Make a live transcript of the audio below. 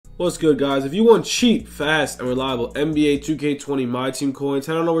What's good, guys? If you want cheap, fast, and reliable NBA 2K20 My Team coins,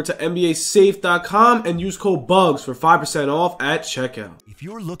 head on over to NBASafe.com and use code Bugz for 5% off at checkout. If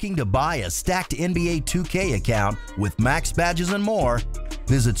you're looking to buy a stacked NBA 2K account with max badges and more,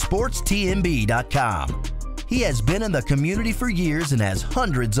 visit SportsTNB.com. He has been in the community for years and has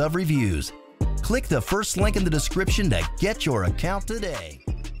hundreds of reviews. Click the first link in the description to get your account today.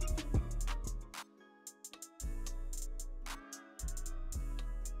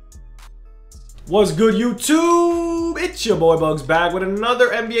 What's good, YouTube? It's your boy Bugz back with another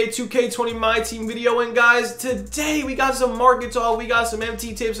NBA 2K20 My Team video. And guys, today we got some market talk, we got some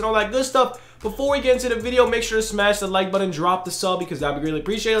MT tips and all that good stuff. Before we get into the video, make sure to smash the like button, drop the sub because that'd be greatly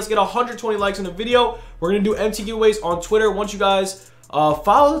appreciated. Let's get 120 likes in the video. We're gonna do MT giveaways on Twitter. Once you guys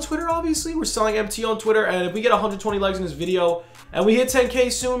follow the Twitter, obviously we're selling MT on Twitter, and if we get 120 likes in this video and we hit 10K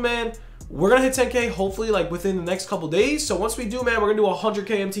soon, man, we're gonna hit 10K hopefully like within the next couple days. So once we do, man, we're gonna do a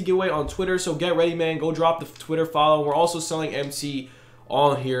 100K MT giveaway on Twitter. So get ready, man. Go drop the Twitter follow. We're also selling MT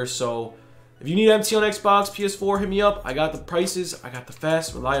on here. So if you need MT on Xbox, PS4, hit me up. I got the prices. I got the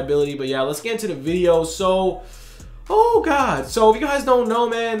fast reliability. But yeah, let's get into the video. So, oh god. So if you guys don't know,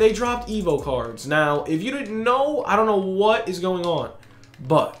 man, they dropped Evo cards. Now, if you didn't know, I don't know what is going on,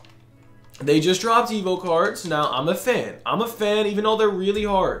 but they just dropped Evo cards. Now, I'm a fan. I'm a fan, even though they're really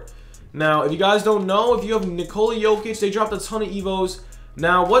hard. Now, if you guys don't know, if you have Nikola Jokic, they dropped a ton of Evos.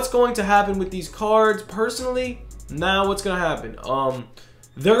 Now, what's going to happen with these cards, personally? Now, what's going to happen?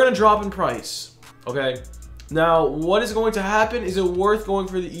 They're going to drop in price, okay? Now, what is going to happen? Is it worth going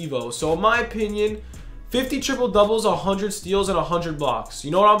for the Evo? So, in my opinion, 50 triple-doubles, 100 steals, and 100 blocks.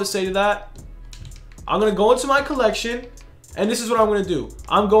 You know what I'm going to say to that? I'm going to go into my collection, and this is what I'm going to do.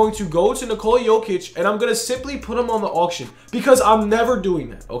 I'm going to go to Nikola Jokic, and I'm going to simply put him on the auction because I'm never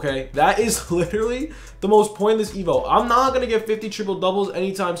doing that, okay? That is literally the most pointless Evo. I'm not going to get 50 triple-doubles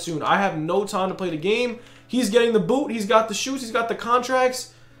anytime soon. I have no time to play the game. He's getting the boot. He's got the shoots. He's got the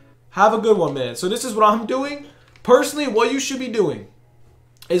contracts. Have a good one, man. So this is what I'm doing. Personally, what you should be doing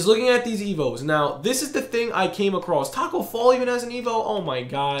is looking at these Evos. Now, this is the thing I came across. Taco Fall even has an Evo. Oh, my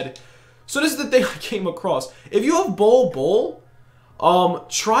God. So this is the thing I came across. If you have Bol,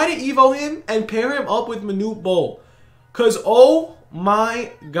 try to Evo him and pair him up with Manute Bol. Because, oh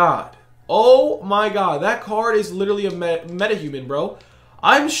my god. Oh my god. That card is literally a metahuman, bro.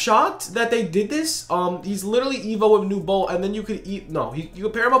 I'm shocked that they did this. He's literally Evo with Manute Bol, and then you could you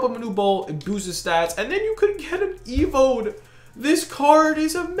could pair him up with Manute Bol and boost his stats, and then you could get him Evo'd. This card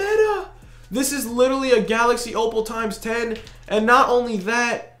is a meta. This is literally a Galaxy Opal times 10. And not only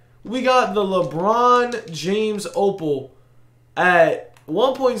that, we got the LeBron James Opal at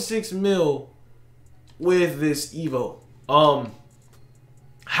 1.6 mil with this Evo.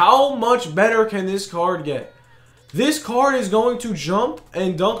 How much better can this card get? This card is going to jump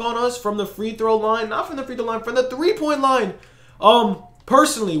and dunk on us from the free throw line. Not from the free throw line, from the three-point line.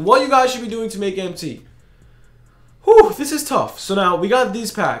 Personally, what you guys should be doing to make MT. Whew, this is tough. So now, we got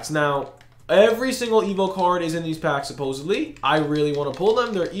these packs. Now, every single Evo card is in these packs, supposedly. I really want to pull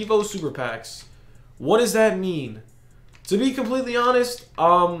them. They're Evo Super Packs. What does that mean? To be completely honest,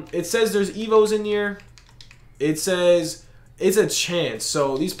 it says there's Evos in here. It says it's a chance.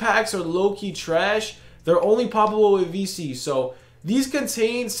 So these packs are low-key trash. They're only poppable with VC. So these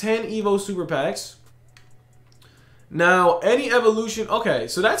contain 10 Evo Super Packs. Now, any evolution... Okay,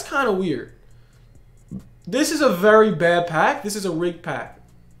 so that's kind of weird. This is a very bad pack. This is a rigged pack.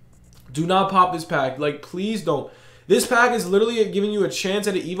 Do not pop this pack. Like, please don't. This pack is literally giving you a chance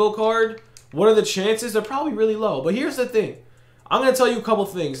at an Evo card. What are the chances? They're probably really low. But here's the thing. I'm going to tell you a couple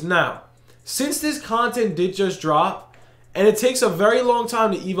things. Now, since this content did just drop, and it takes a very long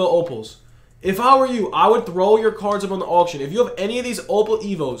time to Evo Opals, if I were you, I would throw your cards up on the auction. If you have any of these Opal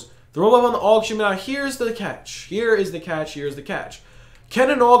Evos, throw them up on the auction. Now, here's the catch. Here is the catch. Here's the catch. Can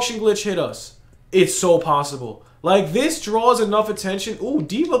an auction glitch hit us? It's so possible. Like, this draws enough attention. Ooh,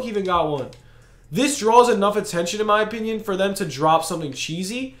 D-Book even got one. This draws enough attention, in my opinion, for them to drop something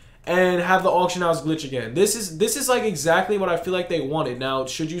cheesy and have the auction house glitch again. This is like exactly what I feel like they wanted. Now,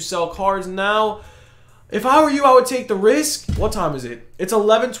 should you sell cards now? If I were you, I would take the risk. What time is it? It's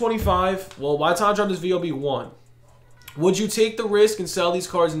 11:25. Well, by the time I drop this video, it'll be 1. Would you take the risk and sell these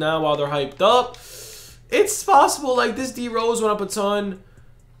cards now while they're hyped up? It's possible. Like, this D-Rose went up a ton.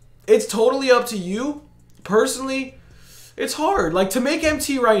 It's totally up to you. Personally, it's hard. Like, to make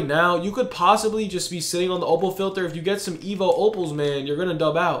MT right now, you could possibly just be sitting on the Opal filter. If you get some Evo Opals, man, you're going to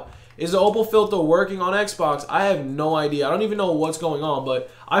dub out. Is the Opal filter working on Xbox? I have no idea. I don't even know what's going on,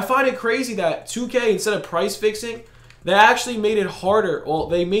 but I find it crazy that 2K, instead of price fixing, they actually made it harder. Well,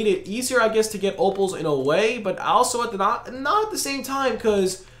 they made it easier, I guess, to get Opals in a way, but also at the not at the same time,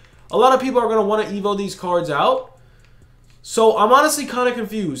 because a lot of people are going to want to evo these cards out. So I'm honestly kind of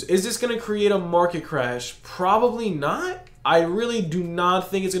confused. Is this going to create a market crash? Probably not. I really do not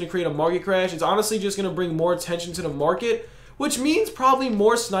think it's going to create a market crash. It's honestly just going to bring more attention to the market, which means probably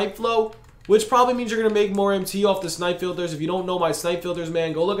more snipe flow, which probably means you're going to make more MT off the snipe filters. If you don't know my snipe filters,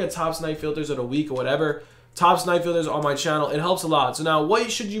 man, go look at top snipe filters of the week or whatever. Top snipe filters on my channel. It helps a lot. So now,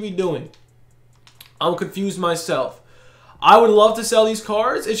 what should you be doing? I'm confused myself. I would love to sell these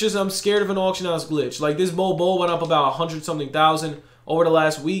cards. It's just I'm scared of an auction house glitch. Like this Bull went up about 100-something thousand over the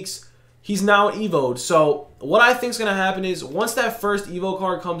last weeks. He's now evoed. So what I think is going to happen is once that first evo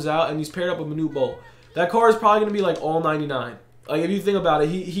card comes out and he's paired up with Manute Bull, that card is probably going to be like all 99. Like if you think about it,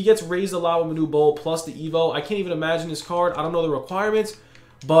 he gets raised a lot with Manute Bull plus the evo. I can't even imagine this card. I don't know the requirements,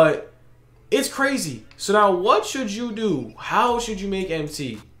 but it's crazy. So now what should you do? How should you make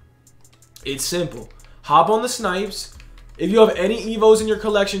MT? It's simple. Hop on the snipes. If you have any evos in your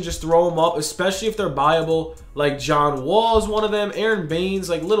collection, just throw them up, especially if they're buyable. Like John Wall is one of them. Aaron Baines,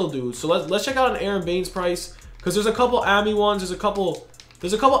 like little dudes. So let's check out an Aaron Baines price, because there's a couple Ami ones. There's a couple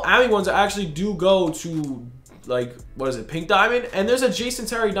Ami ones that actually do go to, like, what is it, pink diamond, and there's a Jason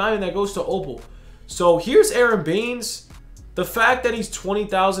Terry diamond that goes to opal. So here's Aaron Baines. The fact that he's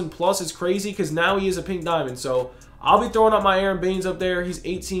 20,000 plus is crazy, because now he is a pink diamond. So I'll be throwing up my Aaron Baines up there. He's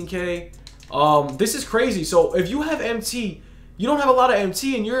 18K. This is crazy. So if you have MT, you don't have a lot of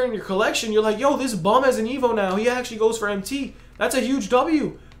MT and you're in your collection, you're like, yo, this bum has an evo now. He actually goes for MT. That's a huge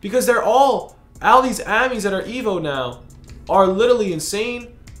W, because they're all these Amis that are evo now are literally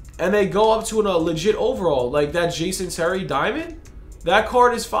insane, and they go up to a legit overall. Like that Jason Terry diamond, that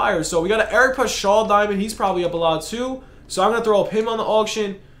card is fire. So we got an Eric Pascal diamond. He's probably up a lot too. So I'm going to throw up him on the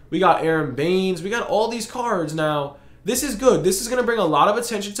auction. We got Aaron Baines. We got all these cards now. This is good. This is going to bring a lot of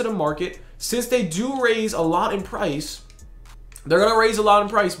attention to the market. Since they do raise a lot in price, they're going to raise a lot in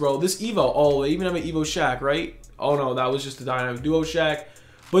price, bro. This Evo, oh, they even have an Evo Shack, right? Oh, no, that was just the Dynamic Duo Shack.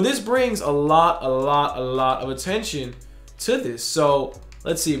 But this brings a lot of attention to this. So,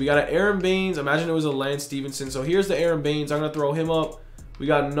 let's see. We got an Aaron Baines. Imagine it was a Lance Stevenson. So, here's the Aaron Baines. I'm going to throw him up. We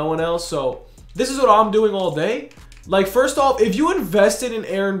got no one else. So, this is what I'm doing all day. Like, first off, if you invested in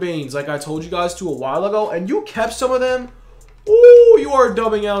Aaron Baines, like I told you guys to a while ago, and you kept some of them, ooh, you are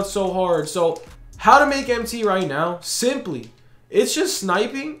dumbing out so hard. So, how to make MT right now? Simply, it's just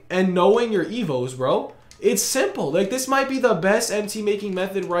sniping and knowing your evos, bro. It's simple. Like, this might be the best MT making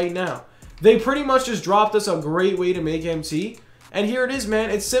method right now. They pretty much just dropped us a great way to make MT. And here it is,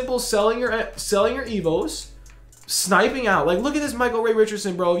 man. It's simple, selling your evos, sniping out. Like, look at this Michael Ray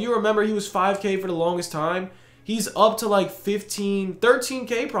Richardson, bro. If you remember, he was 5K for the longest time. He's up to like 15,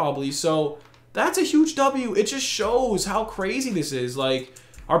 13K probably. So that's a huge W. It just shows how crazy this is. Like,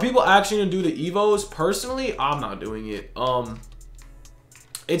 are people actually gonna do the evos? Personally, I'm not doing it.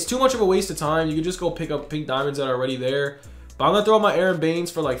 It's too much of a waste of time. You can just go pick up pink diamonds that are already there. But I'm gonna throw my Aaron Baines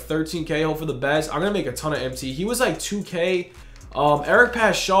for like 13K. Hope for the best. I'm gonna make a ton of MT. He was like 2K. Eric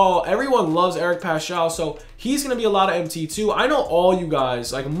Pascal, everyone loves Eric Pascal, so he's gonna be a lot of MT too. I know all you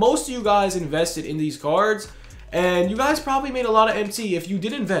guys, like most of you guys, invested in these cards. And you guys probably made a lot of MT if you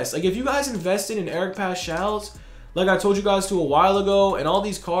did invest. Like, if you guys invested in Eric Pascal's, like I told you guys to a while ago, and all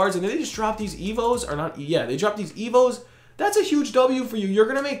these cards, and then they just dropped these evos, or not, yeah, they dropped these evos, that's a huge W for you. You're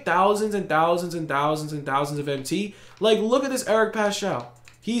going to make thousands and thousands and thousands and thousands of MT. Like, look at this Eric Pascal.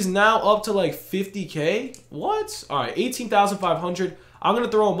 He's now up to like 50K. What? All right, 18,500. I'm going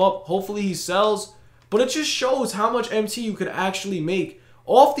to throw him up. Hopefully he sells. But it just shows how much MT you could actually make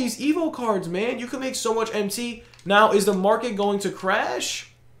off these Evo cards, man. You can make so much MT. Now, is the market going to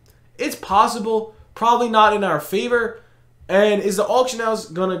crash? It's possible. Probably not in our favor. And is the auction house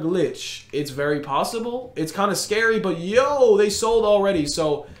gonna glitch? It's very possible. It's kind of scary, but yo, they sold already.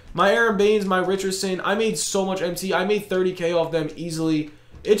 So my Aaron Baines, my Richardson, I made so much MT. I made 30K off them easily.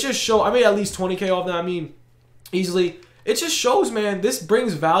 It just shows. I made at least 20K off them. I mean, easily. It just shows, man. This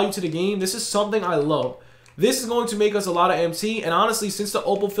brings value to the game. This is something I love. This is going to make us a lot of MT, and honestly, since the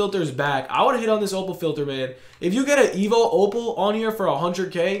opal filter is back, I would hit on this opal filter, man. If you get an Evo opal on here for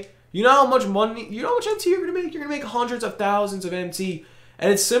 100K, you know how much money, you know how much MT you're going to make? You're going to make hundreds of thousands of MT,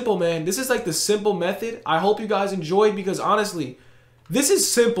 and it's simple, man. This is like the simple method. I hope you guys enjoyed, because honestly, this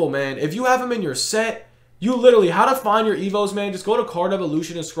is simple, man. If you have them in your set, you literally, how to find your Evos, man, just go to Card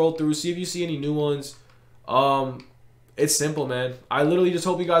Evolution and scroll through, see if you see any new ones. It's simple, man. I literally just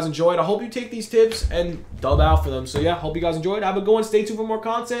hope you guys enjoyed. I hope you take these tips and dub out for them. So yeah, hope you guys enjoyed. Have a good one. Stay tuned for more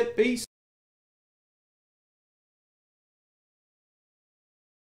content. Peace.